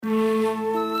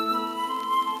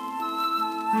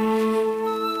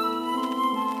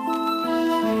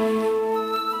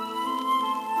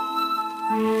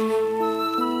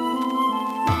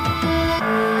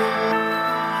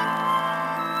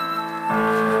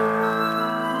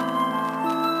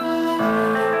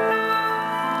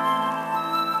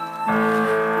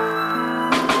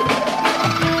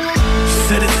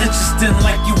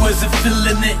wasn't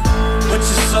feeling it, but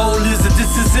your soul is, and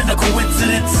this isn't a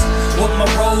coincidence. What my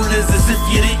role is if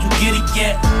you didn't get it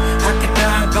yet. How could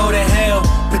I go to hell?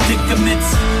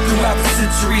 Predicaments throughout the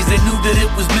centuries, they knew that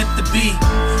it was meant to be.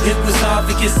 It was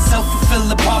obvious,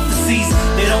 self-fulfilling prophecies.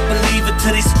 They don't believe it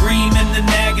till they scream in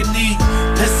agony.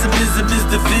 Pessimism is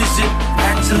division,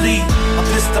 actually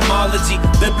epistemology,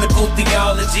 biblical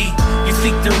theology. You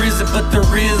think there isn't, but there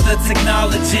is, let's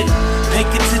acknowledge it. Pay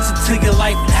attention to your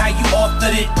life and how you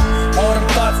authored it. All them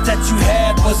thoughts that you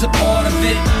had was a part of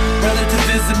it.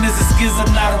 Relativism is a schism,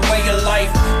 not a way of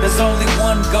life. There's only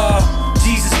one God,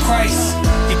 Jesus Christ.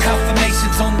 Your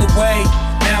confirmation's on the way.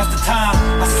 Now's the time.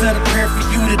 I said a prayer for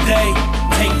you today.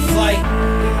 Take flight.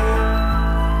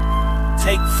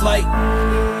 Take flight.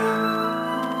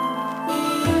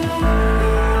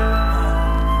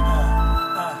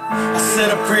 I said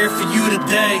a prayer for you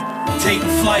today. Take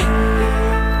flight.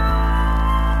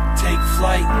 Take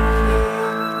flight.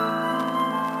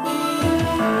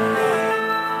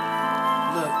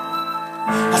 Look,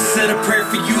 I said a prayer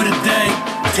for you today.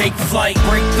 Take flight.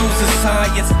 Breakthroughs in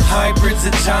science, hybrids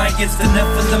and giants. The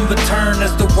Nephilim return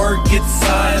as the word gets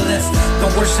silenced.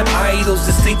 Don't worship idols,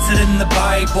 it states it in the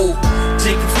Bible.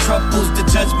 Jacob's troubles, the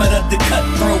judgment of the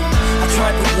cutthroat. I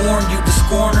tried to warn you, the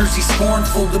scorners, he's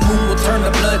scornful. The moon will turn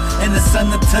to blood and the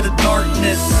sun into the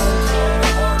darkness.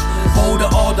 Woe to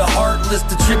all the heartless,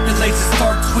 the tribulation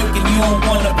starts quick and you don't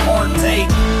wanna partake.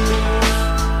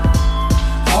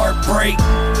 Heartbreak.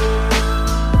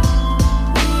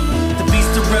 The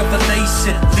beast of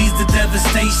revelation leads to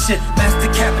devastation, mass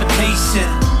decapitation.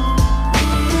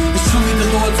 It's truly the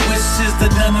Lord's wishes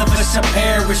that none of us shall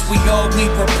perish. We all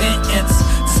need repentance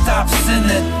to stop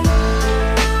sinning,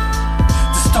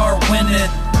 to start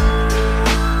winning.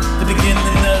 The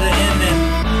beginning of the ending.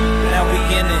 Now we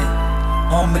in it.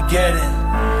 Armageddon.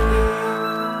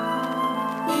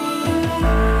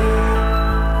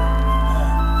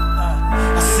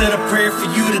 I said a prayer for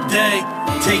you today.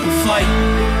 Take flight.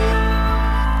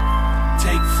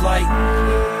 Take flight.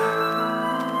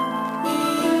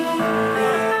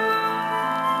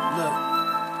 Look,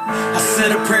 I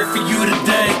said a prayer for you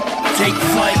today. Take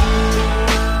flight.